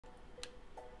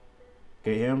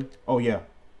Get him. Oh, yeah.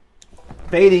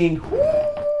 Fading. Woo!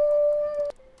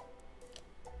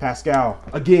 Paschall.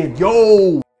 Again.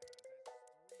 Yo.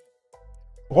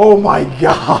 Oh, my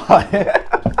God.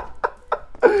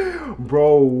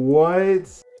 Bro,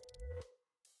 what?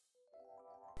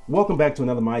 Welcome back to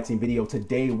another MyTeam video.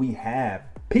 Today we have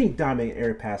Pink Diamond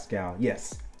Eric Paschall.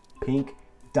 Yes, Pink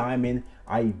Diamond.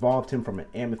 I evolved him from an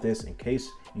amethyst. In case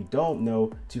you don't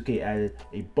know, 2K added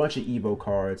a bunch of Evo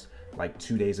cards like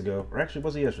 2 days ago. Or actually,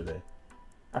 was it yesterday?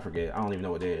 I forget. I don't even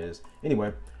know what day it is.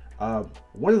 Anyway,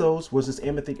 one of those was this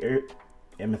amethyst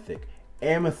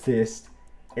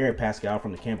Eric Paschall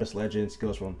from the Campus Legends.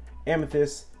 Goes from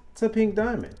amethyst to Pink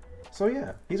Diamond. So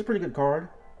yeah, he's a pretty good card.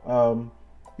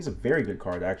 He's a very good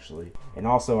card, actually. And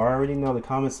also, I already know the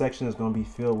comment section is going to be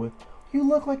filled with, you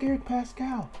look like Eric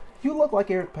Paschall. You look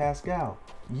like Eric Paschall.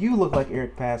 You look like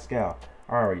Eric Paschall.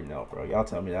 I already know, bro. Y'all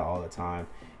tell me that all the time.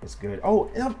 It's good.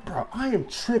 Oh, bro, I am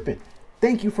tripping.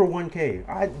 Thank you for 1K.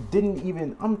 I didn't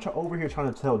even, over here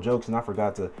trying to tell jokes and I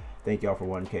forgot to thank y'all for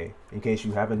 1K. In case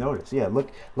you haven't noticed. Yeah,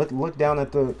 look down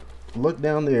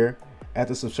there at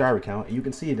the subscriber count, and you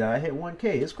can see that I hit 1K.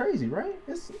 It's crazy, right?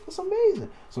 It's amazing.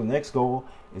 So the next goal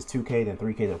is 2K, then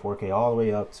 3K, then 4K, all the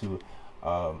way up to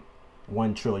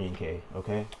 1 trillion K.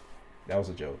 Okay, that was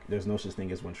a joke. There's no such thing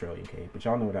as 1 trillion K, but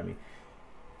y'all know what I mean.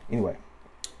 Anyway,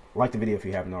 like the video if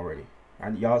you haven't already.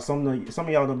 Y'all, some of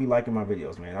y'all don't be liking my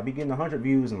videos, man. I'll be getting 100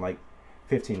 views and like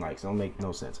 15 likes. It don't make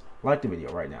no sense. Like the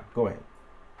video right now. Go ahead.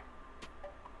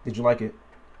 Did you like it?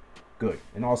 Good.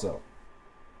 And also,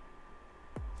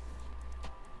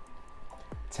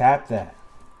 tap that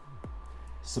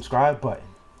subscribe button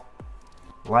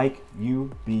like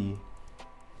you be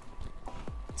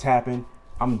tapping.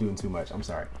 I'm doing too much. I'm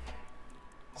sorry.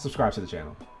 Subscribe to the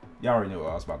channel. Y'all already know what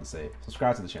I was about to say.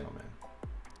 Subscribe to the channel, man.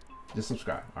 Just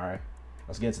subscribe. All right.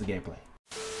 Let's get into the gameplay.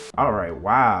 All right.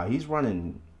 Wow. He's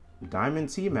running Diamond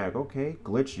T-Mac. Okay.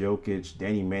 Glitch Jokic,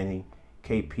 Danny Manning,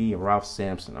 KP, and Ralph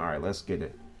Sampson. All right. Let's get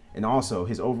it. And also,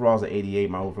 his overall's at 88.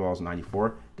 My overall's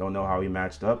 94. Don't know how he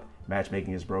matched up.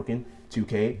 Matchmaking is broken.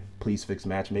 2K, please fix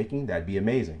matchmaking. That'd be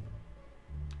amazing.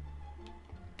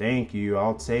 Thank you.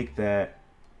 I'll take that.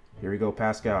 Here we go,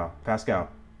 Paschall. Paschall.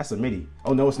 That's a midi.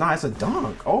 Oh, no, it's not. It's a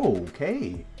dunk. Oh,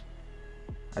 okay.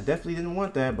 I definitely didn't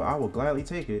want that, but I will gladly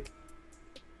take it.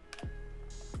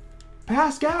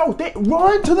 Paschall,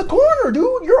 run to the corner,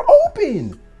 dude. You're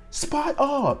open. Spot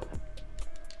up.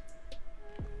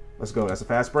 Let's go. That's a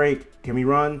fast break. Can we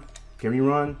run? Can we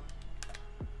run?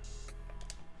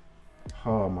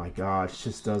 Oh my gosh, it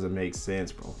just doesn't make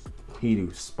sense, bro.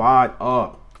 He spot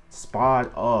up.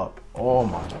 Spot up. Oh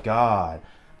my god.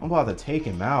 I'm about to take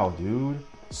him out, dude.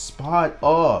 Spot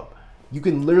up. You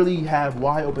can literally have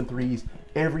wide open threes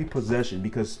every possession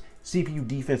because CPU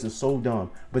defense is so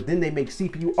dumb. But then they make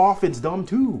CPU offense dumb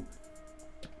too.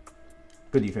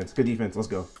 Good defense. Good defense. Let's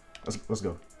go. Let's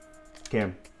go.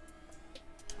 Cam,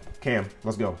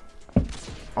 let's go.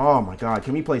 Oh my god,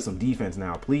 can we play some defense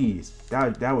now, please?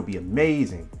 That would be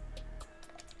amazing.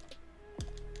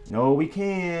 No, we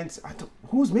can't.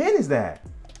 Whose man is that?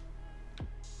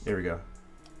 There we go.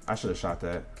 I should have shot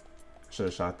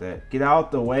that. Get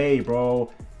out the way,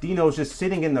 bro. Dino's just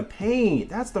sitting in the paint.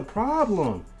 That's the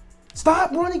problem.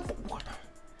 Stop running.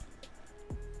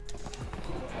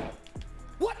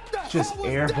 What the just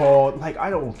airball. Like, I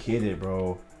don't get it,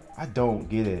 bro. I don't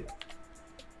get it.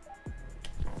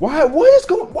 Why? What is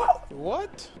going?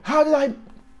 What? How did I?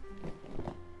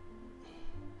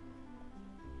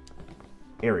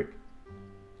 Eric,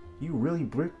 you really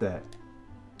bricked that.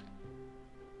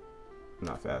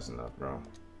 Not fast enough, bro.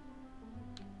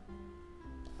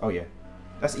 Oh yeah,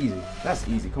 that's easy. That's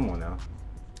easy. Come on now.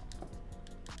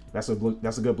 That's a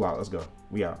good block. Let's go.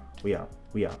 We out. We out.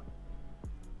 We out.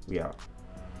 We out.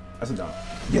 That's a dunk.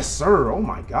 Yes, sir. Oh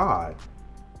my god.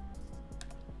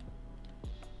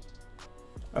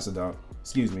 That's a dunk.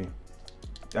 Excuse me.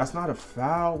 That's not a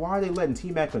foul. Why are they letting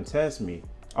T-Mac contest me?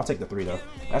 I'll take the 3 though.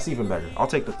 That's even better. I'll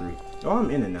take the 3. Oh, I'm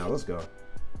in it now. Let's go.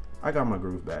 I got my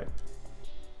groove back.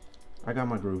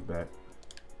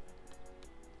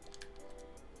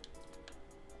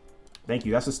 Thank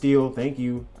you. That's a steal. Thank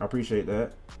you. I appreciate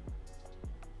that.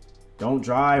 Don't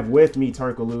drive with me,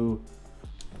 Turkaloo.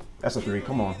 That's a 3.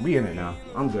 Come on. We in it now.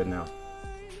 I'm good now.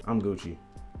 I'm Gucci.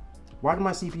 Why did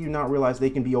my CPU not realize they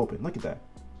can be open? Look at that.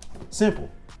 Simple.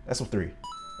 That's a 3.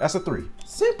 That's a 3.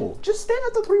 Simple. Just stand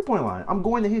at the 3-point line. I'm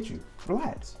going to hit you.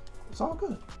 Relax. It's all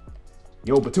good.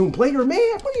 Yo, Batum player,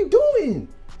 man. What are you doing?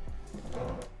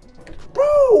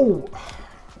 Bro.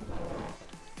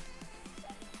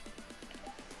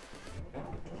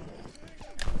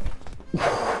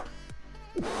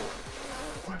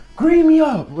 Green me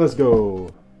up. Let's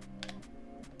go.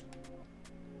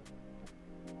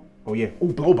 Oh yeah.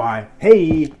 Ooh, blow by.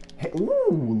 Hey. Hey.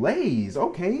 Ooh, lays.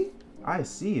 Okay. I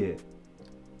see it.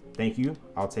 Thank you.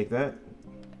 I'll take that.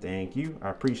 Thank you. I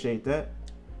appreciate that.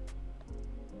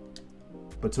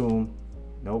 Batum.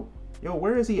 Nope. Yo,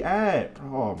 where is he at?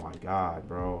 Oh my God,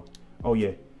 bro. Oh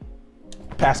yeah.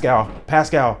 Paschall.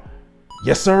 Paschall.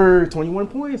 Yes, sir. 21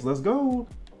 points. Let's go.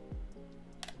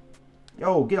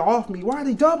 Yo, get off me. Why are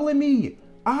they doubling me?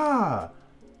 Ah.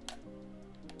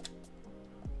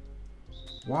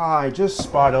 Why? Just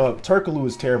spot up. Turkoglu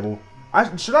is terrible.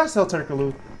 Should I sell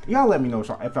Turkoglu? Y'all let me know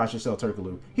if I should sell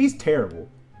Turkoglu. He's terrible.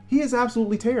 He is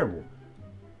absolutely terrible.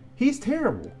 He's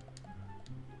terrible.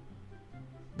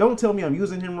 Don't tell me I'm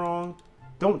using him wrong.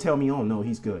 Don't tell me, oh no,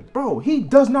 he's good. Bro, he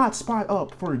does not spot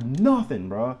up for nothing,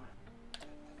 bro.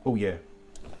 Oh yeah.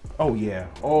 Oh yeah.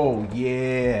 Oh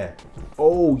yeah.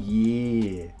 Oh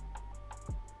yeah.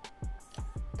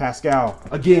 Paschall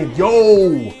again.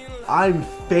 Yo, I'm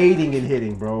fading and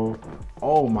hitting, bro.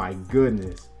 Oh my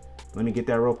goodness. Let me get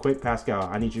that real quick. Paschall,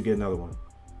 I need you to get another one.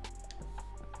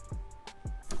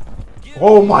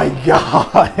 Oh my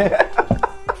God.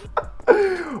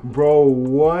 Bro,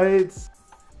 what?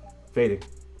 Fading.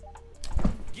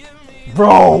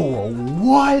 Bro,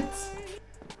 what?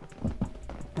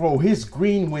 Bro, his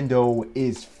green window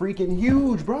is freaking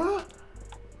huge, bro.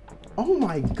 Oh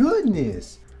my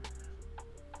goodness.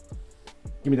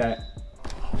 Give me that.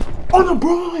 Oh, the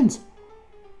bronze.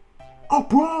 A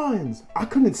bronze. I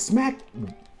couldn't smack.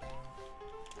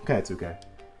 Okay, it's okay.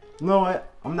 You know what?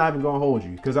 I'm not even gonna hold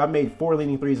you because I made 4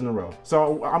 leading threes in a row.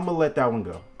 So I'm gonna let that one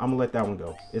go. I'm gonna let that one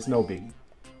go. It's no biggie.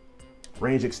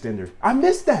 Range extender. I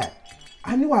missed that.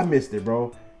 I knew I missed it,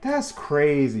 bro. That's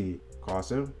crazy.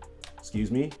 Cross him. Excuse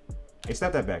me. Hey,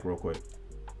 step that back real quick.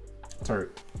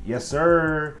 Turk. Yes,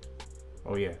 sir.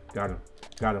 Oh yeah. Got him.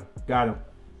 Got him. Got him.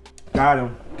 Got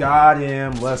him. Got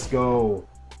him. Let's go.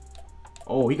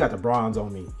 Oh, he got the bronze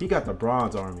on me. He got the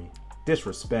bronze on me.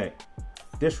 Disrespect.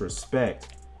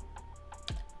 Disrespect.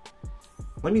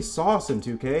 Let me sauce him,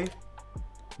 2K.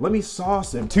 Let me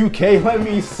sauce him. 2K, let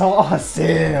me sauce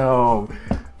him.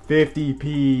 50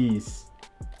 piece.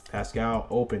 Paschall,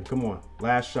 open. Come on.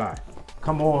 Last shot.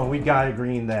 Come on. We got to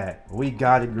green that. We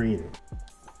got to green it.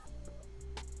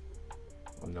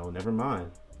 Oh, no, never mind.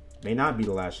 May not be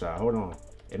the last shot. Hold on.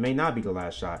 It may not be the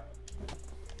last shot.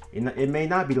 It may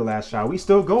not be the last shot. We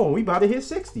still going. We about to hit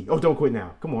 60. Oh, don't quit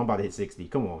now. Come on. I'm about to hit 60.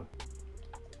 Come on.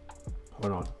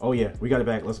 Hold on. Oh, yeah. We got it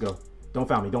back. Let's go. Don't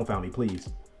foul me. Don't foul me, please.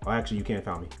 Oh, actually, you can't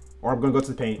foul me. Or I'm going to go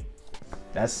to the paint.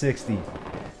 That's 60.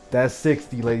 That's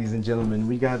 60, ladies and gentlemen.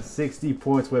 We got 60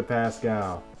 points with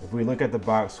Paschall. If we look at the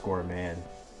box score, man,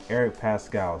 Eric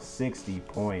Paschall, 60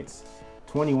 points.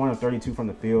 21 of 32 from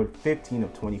the field, 15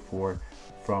 of 24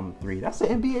 from 3. That's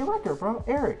an NBA record, bro.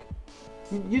 Eric,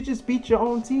 you just beat your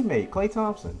own teammate, Klay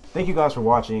Thompson. Thank you guys for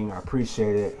watching. I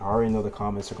appreciate it. I already know the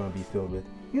comments are going to be filled with,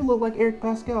 you look like Eric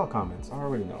Paschall comments. I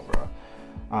already know,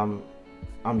 bro.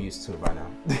 I'm used to it by now.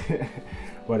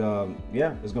 But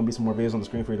yeah, there's gonna be some more videos on the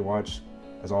screen for you to watch.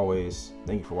 As always,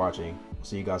 thank you for watching.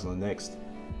 See you guys on the next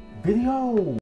video.